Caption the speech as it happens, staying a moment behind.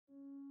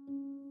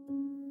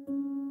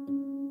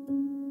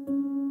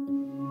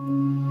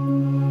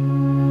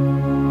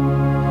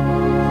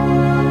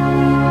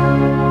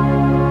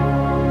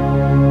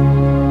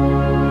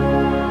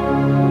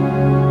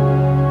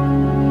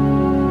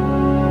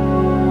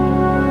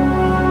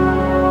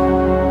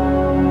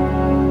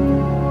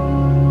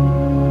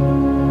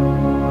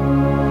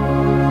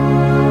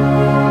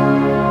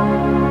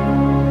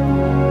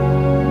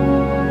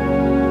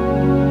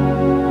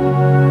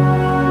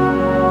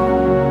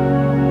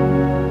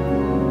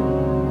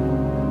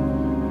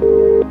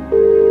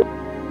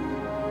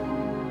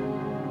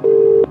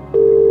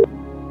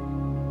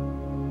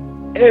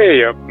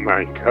up,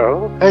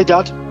 Michael. Hey,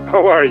 Dad.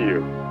 How are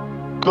you?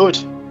 Good.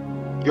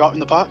 You out in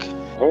the park?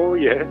 Oh,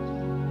 yes.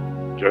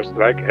 Just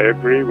like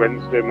every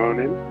Wednesday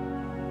morning.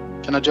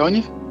 Can I join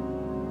you?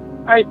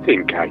 I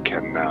think I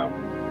can now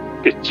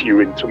fit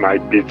you into my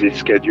busy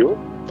schedule.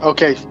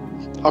 Okay.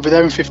 I'll be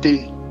there in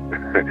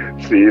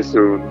 15. See you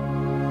soon.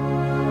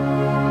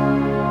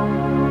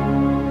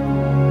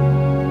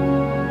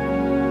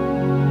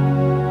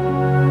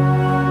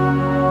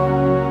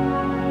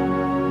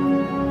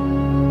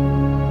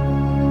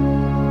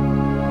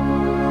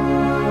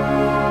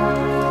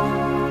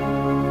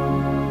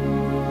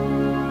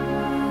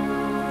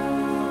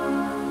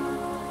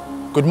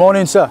 Good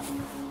morning, sir.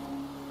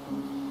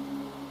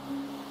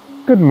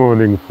 Good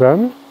morning,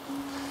 son.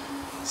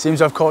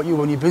 Seems I've caught you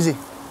when you're busy.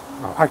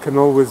 I can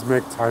always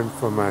make time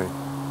for my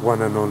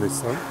one and only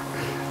son.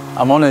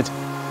 I'm honoured.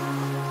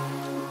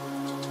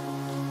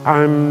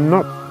 I'm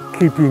not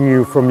keeping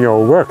you from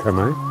your work, am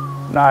I?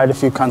 No, I had a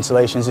few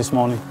cancellations this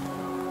morning,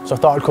 so I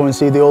thought I'd come and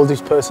see the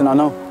oldest person I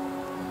know.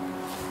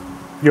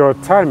 Your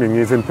timing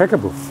is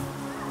impeccable.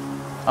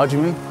 How do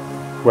you mean?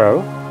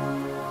 Well,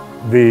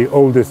 the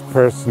oldest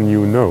person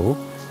you know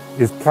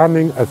is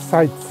planning a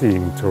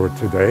sightseeing tour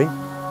today.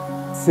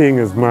 Seeing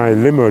as my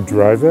limo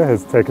driver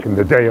has taken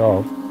the day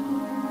off,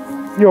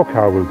 your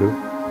car will do.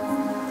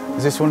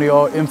 Is this one of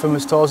your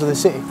infamous tours of the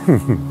city?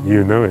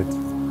 You know it.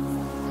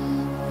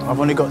 I've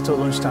only got till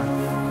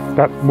lunchtime.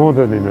 That's more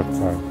than enough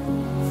time.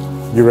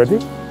 You ready?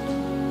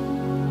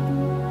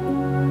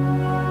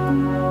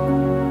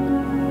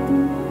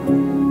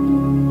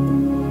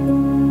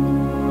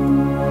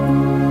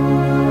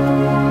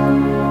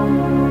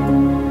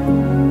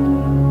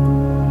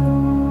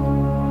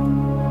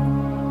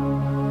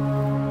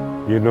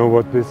 You know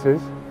what this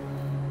is?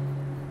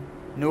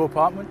 New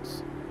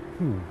apartments?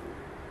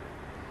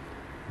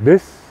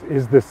 This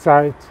is the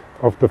site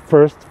of the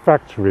first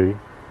factory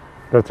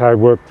that I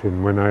worked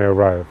in when I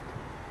arrived.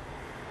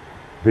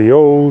 The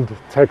old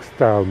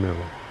textile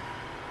mill.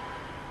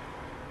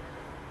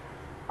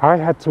 I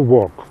had to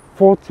walk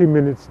 40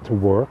 minutes to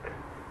work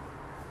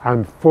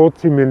and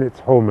 40 minutes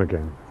home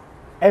again,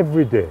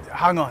 every day.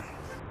 Hang on.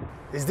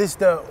 Is this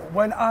the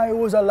 "when I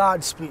was a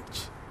lad"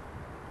 speech?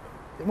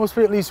 It must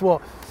be at least,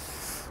 what,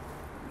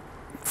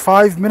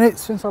 5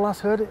 minutes since I last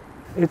heard it?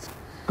 It's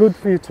good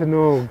for you to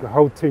know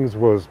how things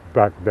was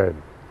back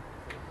then.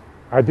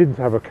 I didn't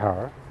have a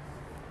car.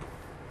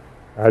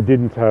 I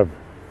didn't have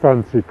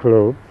fancy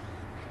clothes.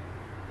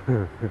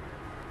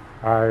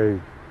 I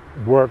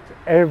worked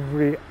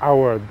every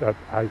hour that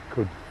I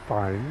could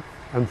find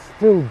and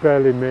still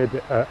barely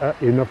made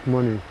enough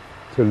money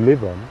to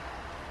live on.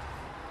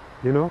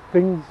 You know,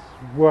 things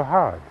were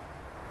hard.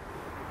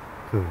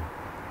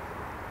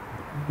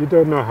 You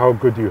don't know how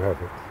good you have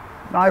it.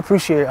 I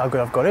appreciate how good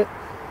I've got it.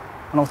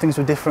 I know things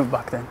were different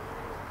back then.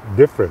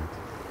 Different?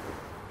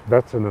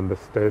 That's an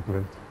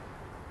understatement.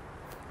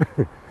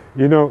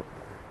 You know,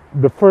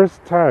 the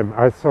first time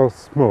I saw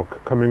smoke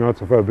coming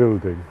out of our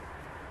building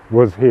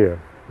was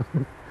here.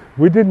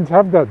 We didn't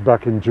have that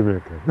back in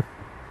Jamaica.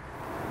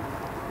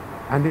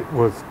 And it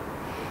was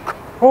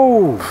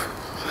cold.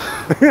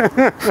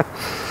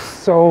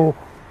 So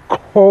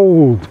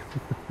cold.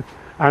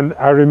 And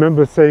I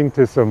remember saying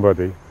to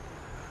somebody,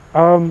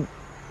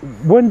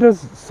 when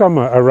does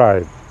summer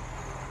arrive?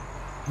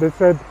 They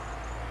said,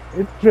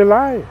 it's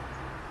July.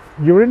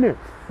 You're in it.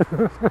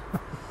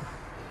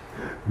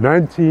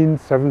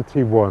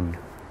 1971,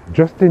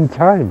 just in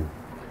time,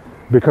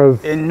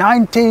 because... In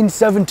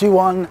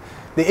 1971,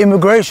 the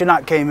Immigration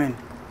Act came in.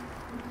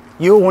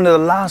 You were one of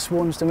the last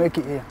ones to make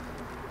it here.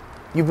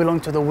 You belong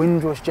to the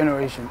Windrush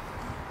generation.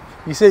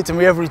 You say it to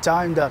me every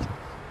time, Dad.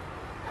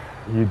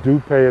 You do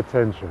pay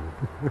attention.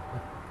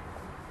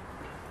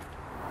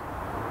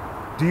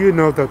 Do you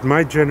know that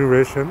my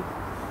generation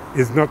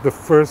is not the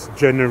first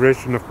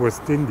generation of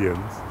West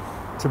Indians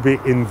to be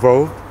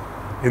involved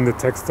in the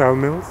textile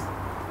mills?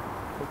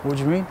 What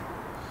do you mean?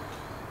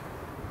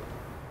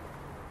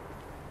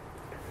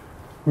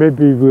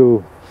 Maybe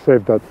we'll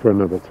save that for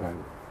another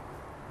time.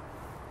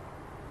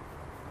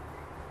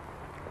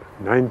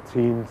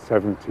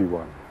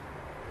 1971.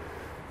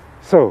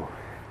 So,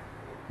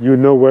 you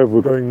know where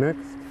we're going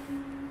next?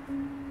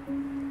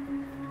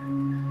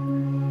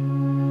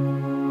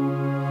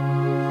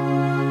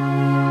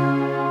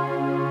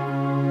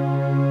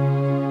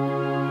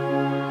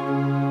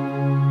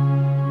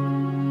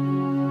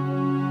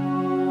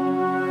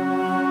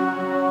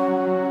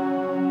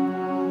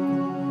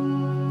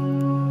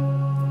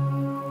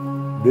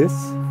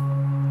 This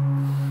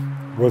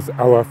was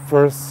our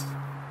first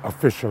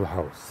official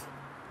house,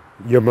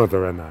 your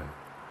mother and I.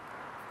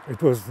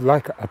 It was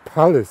like a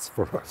palace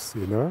for us,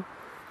 you know,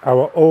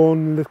 our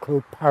own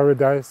little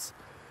paradise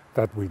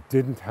that we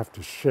didn't have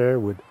to share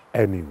with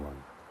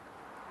anyone.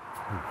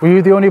 Were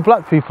you the only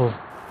black people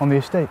on the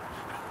estate?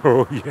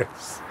 Oh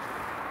yes,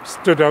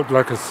 stood out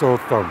like a sore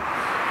thumb.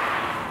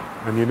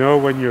 And you know,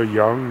 when you're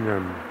young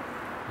and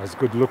as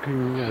good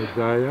looking as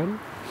I am,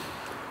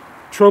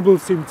 trouble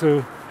seemed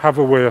to have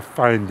a way of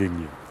finding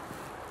you.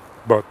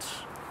 But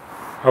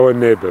our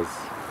neighbours,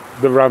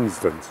 the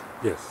Ramsdens,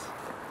 Yes,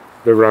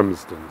 the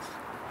Ramsdens.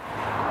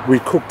 We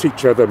cooked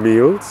each other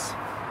meals.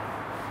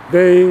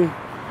 They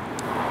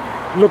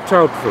looked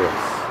out for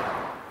us.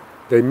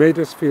 They made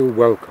us feel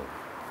welcome.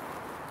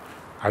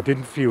 I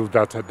didn't feel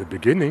that at the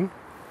beginning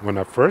when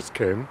I first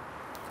came,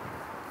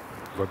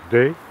 but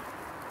they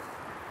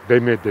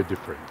made the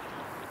difference.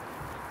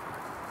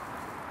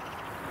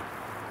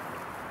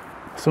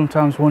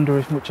 Sometimes wonder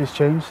if much has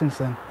changed since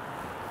then.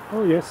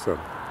 Oh yes, son.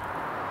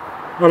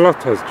 A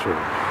lot has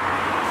changed.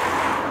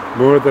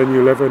 More than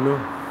you'll ever know.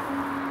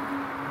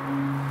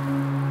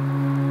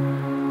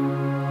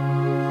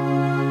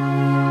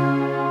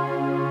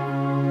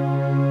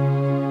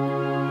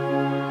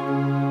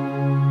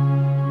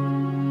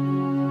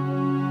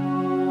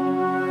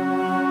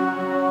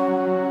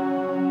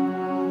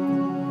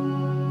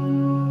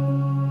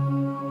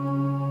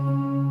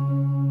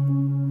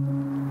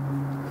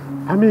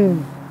 I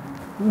mean,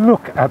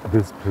 look at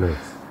this place.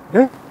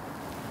 Eh?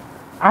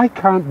 I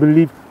can't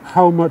believe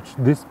how much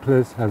this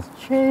place has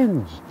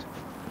changed.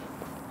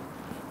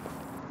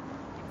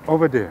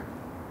 Over there.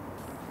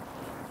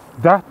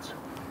 That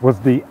was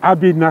the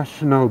Abbey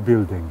National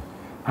Building,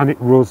 and it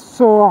rose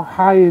so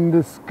high in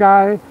the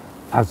sky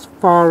as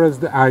far as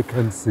the eye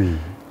can see.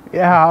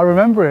 Yeah, I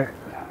remember it.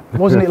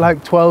 Wasn't it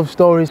like 12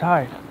 stories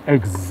high?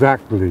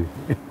 Exactly,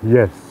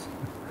 yes.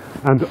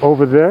 And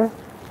over there,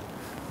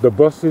 the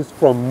buses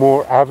from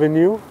Moore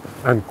Avenue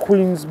and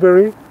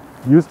Queensbury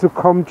used to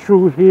come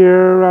through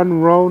here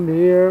and round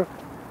here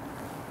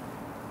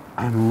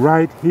and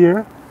right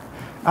here.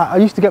 I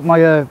used to get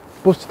my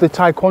bus to the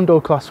Taekwondo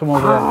class from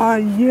over there. Ah,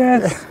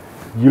 yes.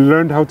 You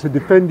learned how to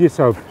defend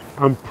yourself.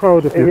 I'm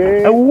proud of you.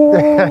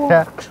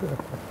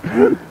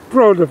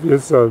 Proud of you,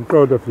 son,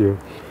 proud of you.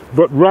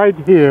 But right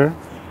here,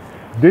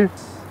 this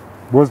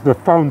was the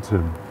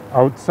fountain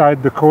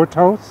outside the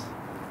courthouse.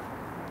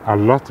 A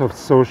lot of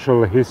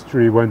social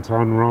history went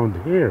on around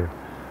here.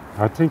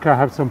 I think I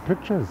have some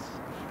pictures.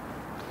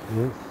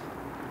 Yes.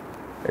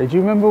 Hey, do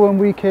you remember when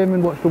we came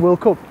and watched the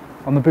World Cup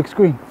on the big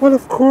screen? Well,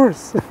 of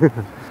course.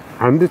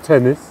 And the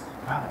tennis.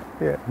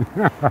 Yeah.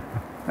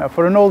 Now,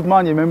 for an old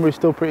man, your memory's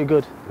still pretty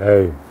good.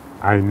 Hey,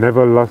 I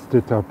never lost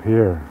it up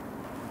here.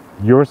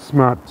 You're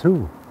smart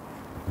too.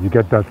 You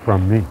get that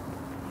from me.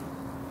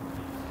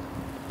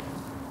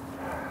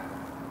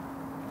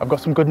 I've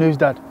got some good news,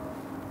 Dad.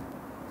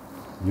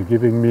 You're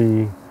giving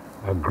me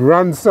a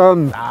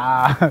grandson.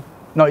 Nah,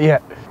 not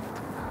yet.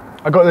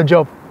 I got the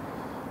job.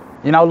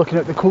 You're now looking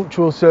at the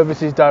Cultural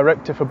Services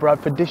Director for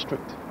Bradford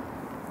District.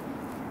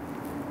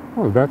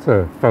 Well, that's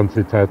a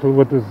fancy title.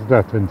 What does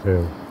that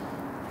entail?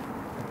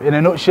 In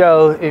a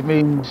nutshell, it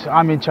means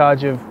I'm in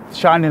charge of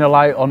shining a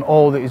light on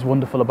all that is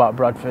wonderful about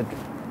Bradford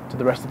to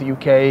the rest of the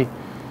UK,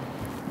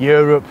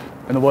 Europe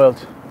and the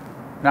world.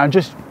 Now I'm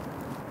just,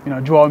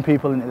 drawing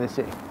people into the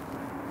city.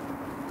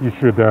 You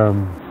should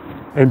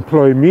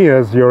employ me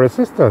as your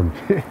assistant.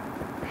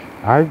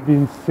 I've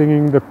been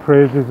singing the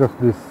praises of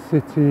this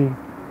city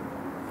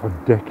for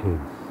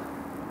decades.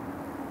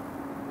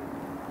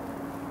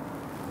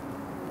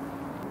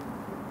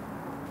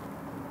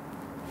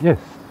 Yes.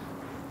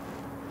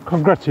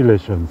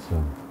 Congratulations,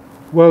 son.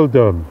 Well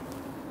done.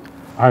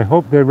 I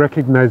hope they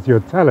recognize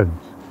your talent.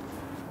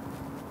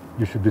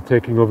 You should be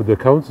taking over the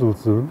council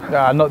soon.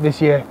 Nah, not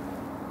this year.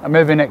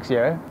 Maybe next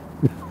year.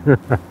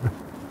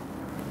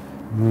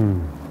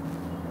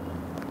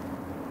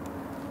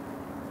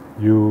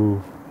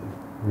 You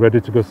ready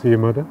to go see your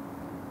mother?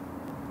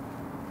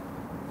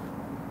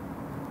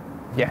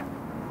 Yeah.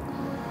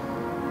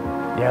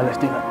 Yeah, let's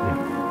do that. Yeah,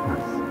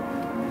 nice.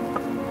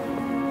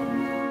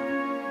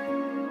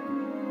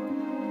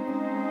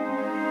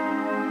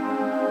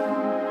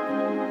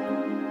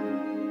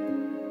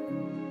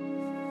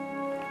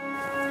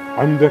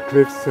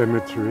 Undercliff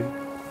Cemetery.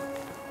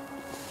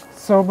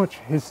 So much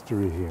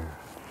history here.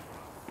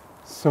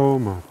 So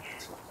much.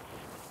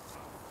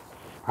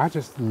 I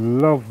just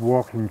love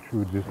walking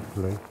through this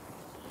place.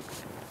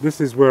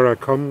 This is where I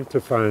come to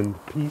find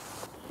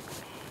peace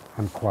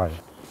and quiet.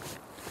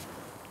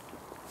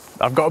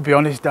 I've got to be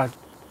honest, Dad.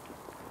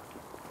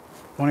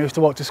 When I used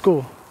to walk to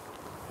school,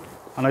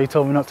 I know you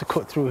told me not to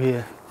cut through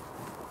here,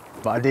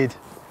 but I did.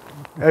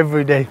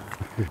 Every day.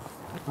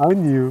 I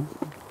knew.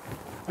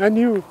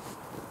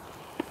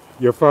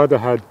 Your father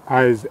had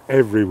eyes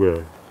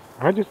everywhere.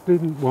 I just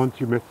didn't want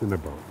you messing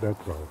about,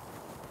 that's all.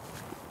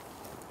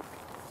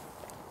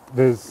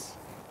 There's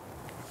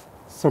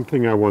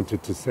something I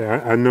wanted to say.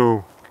 I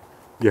know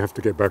you have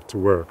to get back to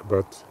work,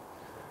 but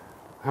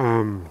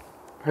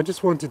I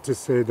just wanted to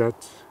say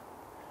that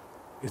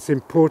it's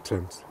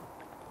important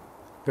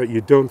that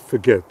you don't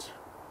forget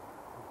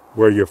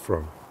where you're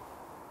from.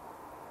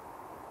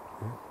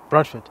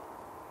 Bradford.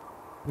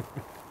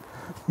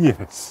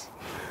 Yes,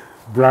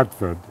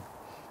 Bradford.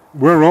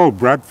 We're all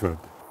Bradford.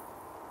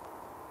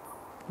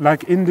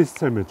 Like in this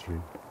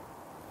cemetery,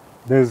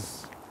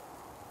 there's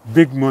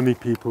big money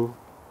people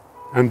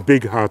and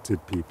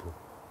big-hearted people.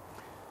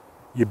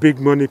 Your big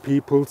money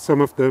people, some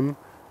of them,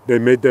 they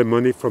made their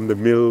money from the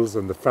mills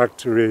and the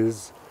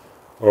factories,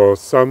 or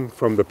some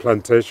from the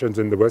plantations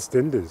in the West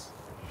Indies.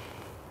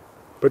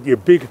 But your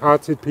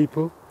big-hearted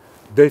people,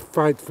 they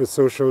fight for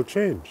social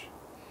change.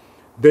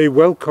 They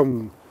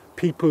welcome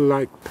people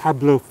like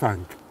Pablo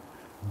Fank,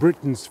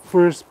 Britain's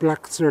first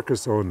black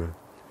circus owner.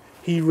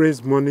 He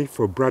raised money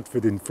for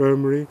Bradford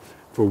Infirmary,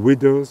 for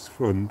widows,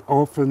 for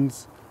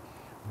orphans.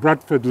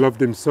 Bradford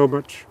loved him so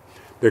much,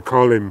 they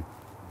call him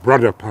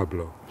Brother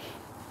Pablo.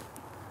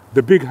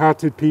 The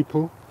big-hearted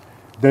people,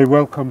 they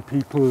welcome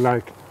people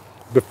like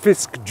the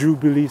Fisk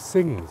Jubilee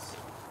Singers,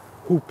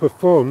 who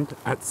performed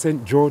at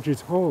St.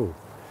 George's Hall.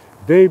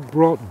 They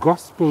brought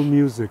gospel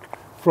music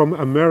from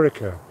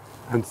America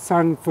and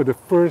sang for the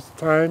first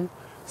time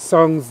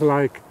songs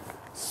like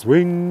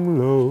Swing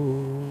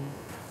Low,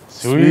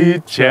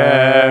 Sweet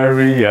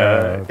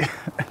Chariot.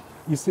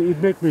 You see, it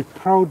makes me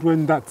proud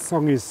when that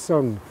song is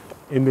sung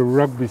in the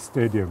rugby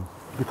stadium,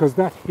 because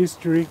that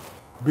history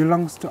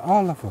belongs to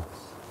all of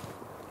us.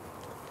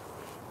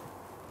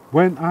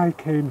 When I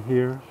came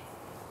here,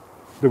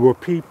 there were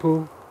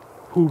people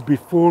who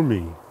before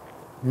me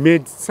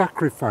made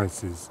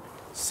sacrifices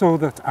so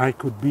that I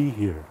could be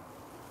here,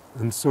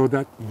 and so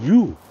that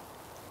you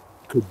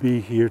could be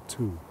here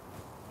too.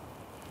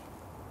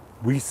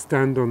 We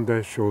stand on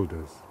their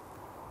shoulders,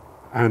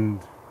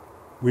 and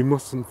we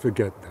mustn't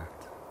forget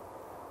that.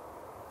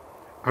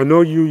 I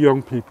know you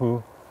young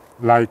people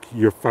like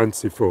your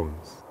fancy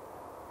phones.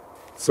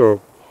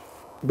 So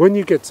when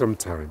you get some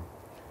time,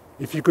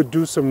 if you could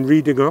do some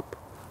reading up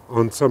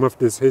on some of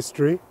this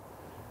history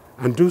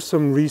and do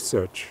some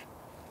research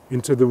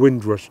into the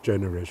Windrush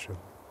generation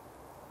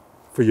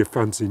for your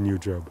fancy new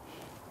job.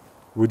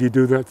 Would you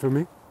do that for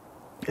me?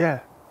 Yeah.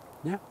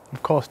 Yeah?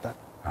 Of course, Dad.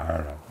 All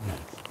right. Yes.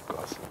 Of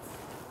course.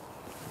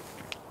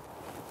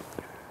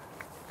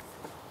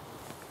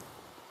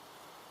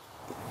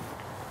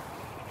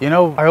 You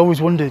know, I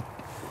always wondered,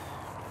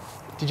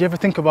 did you ever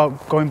think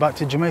about going back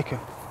to Jamaica?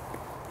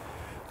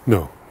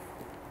 No.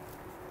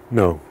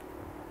 No.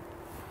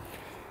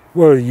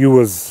 Well, you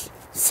was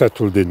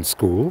settled in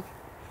school.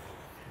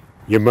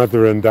 Your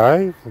mother and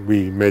I,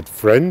 we made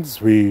friends.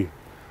 We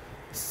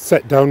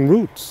set down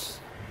roots.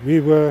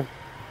 We were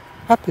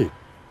happy.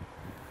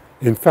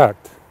 In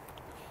fact,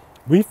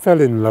 we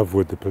fell in love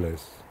with the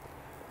place.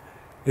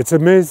 It's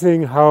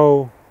amazing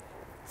how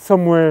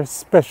somewhere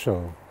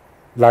special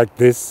like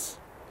this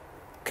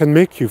can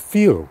make you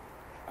feel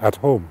at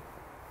home.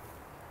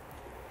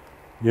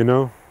 You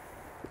know,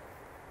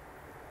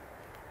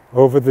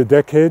 over the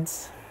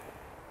decades,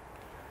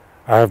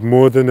 I have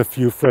more than a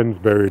few friends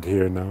buried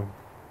here now.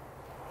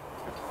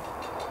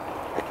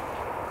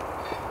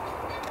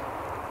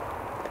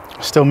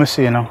 I still miss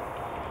you, you know.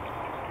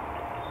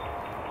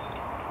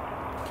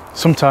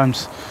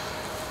 Sometimes,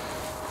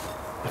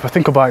 if I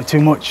think about it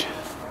too much,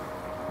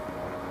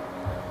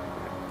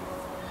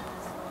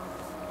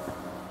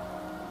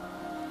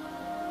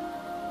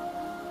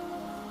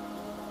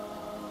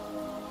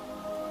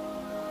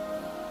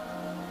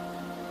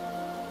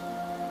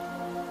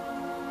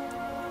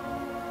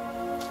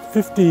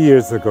 "50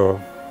 years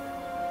ago,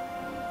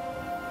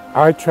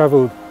 I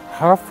traveled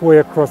halfway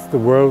across the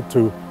world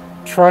to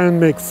try and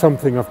make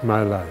something of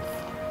my life.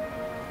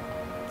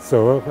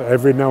 So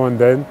every now and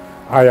then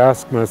I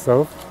ask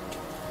myself,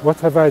 what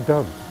have I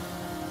done?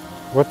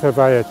 What have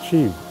I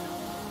achieved?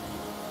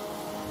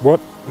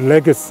 What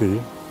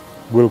legacy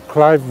will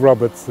Clive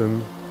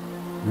Robertson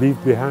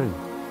leave behind?"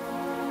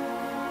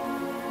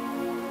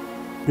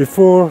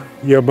 Before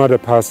your mother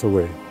passed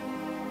away,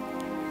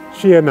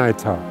 she and I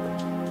talked.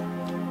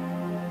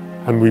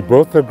 And we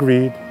both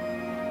agreed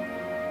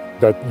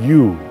that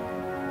you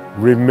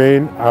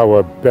remain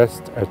our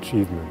best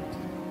achievement.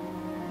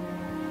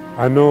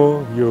 I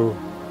know you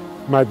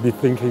might be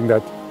thinking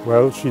that,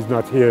 well, she's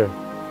not here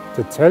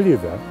to tell you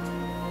that,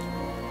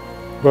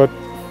 but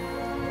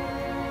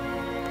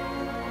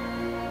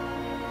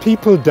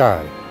people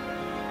die,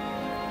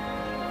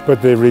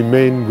 but they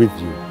remain with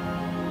you.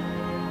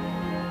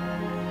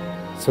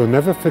 So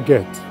never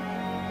forget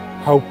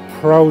how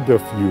proud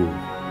of you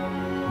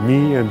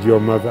me and your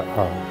mother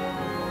are.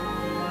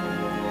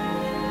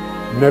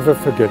 Never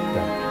forget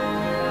that.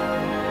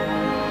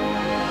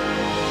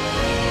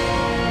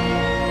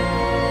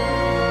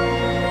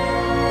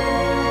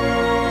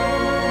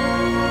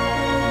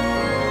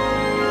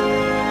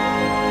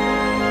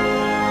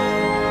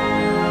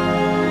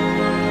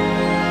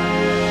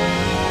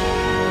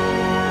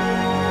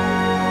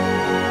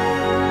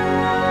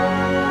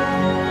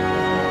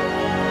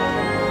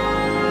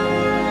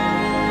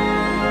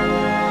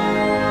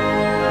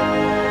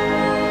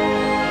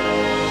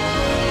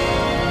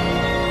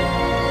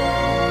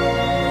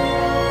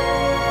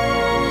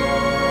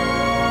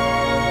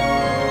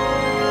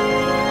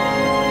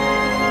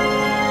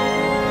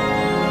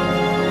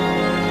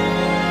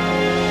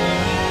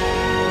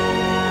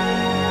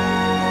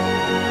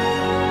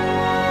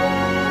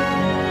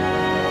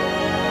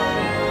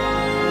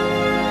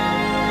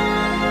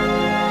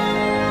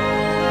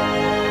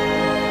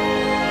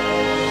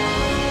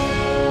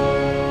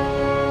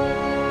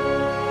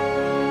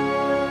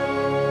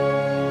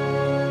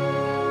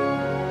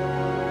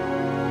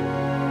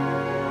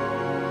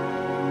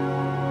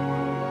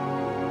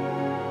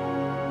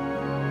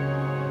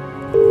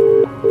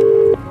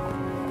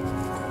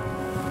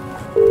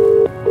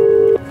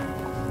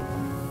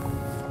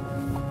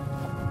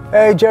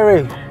 Hey,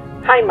 Jerry.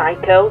 Hi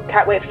Michael,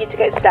 can't wait for you to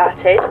get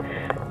started.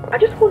 I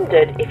just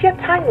wondered, if you have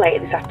time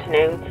later this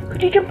afternoon,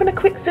 could you jump on a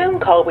quick Zoom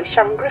call with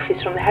Sharon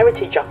Griffiths from the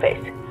Heritage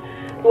Office?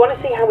 We want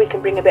to see how we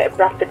can bring a bit of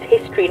Bradford's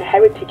history and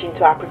heritage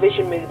into our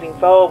provision moving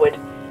forward.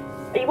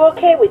 Are you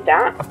okay with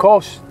that? Of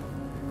course.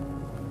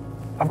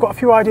 I've got a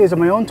few ideas of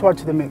my own to add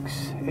to the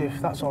mix, if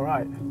that's all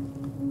right.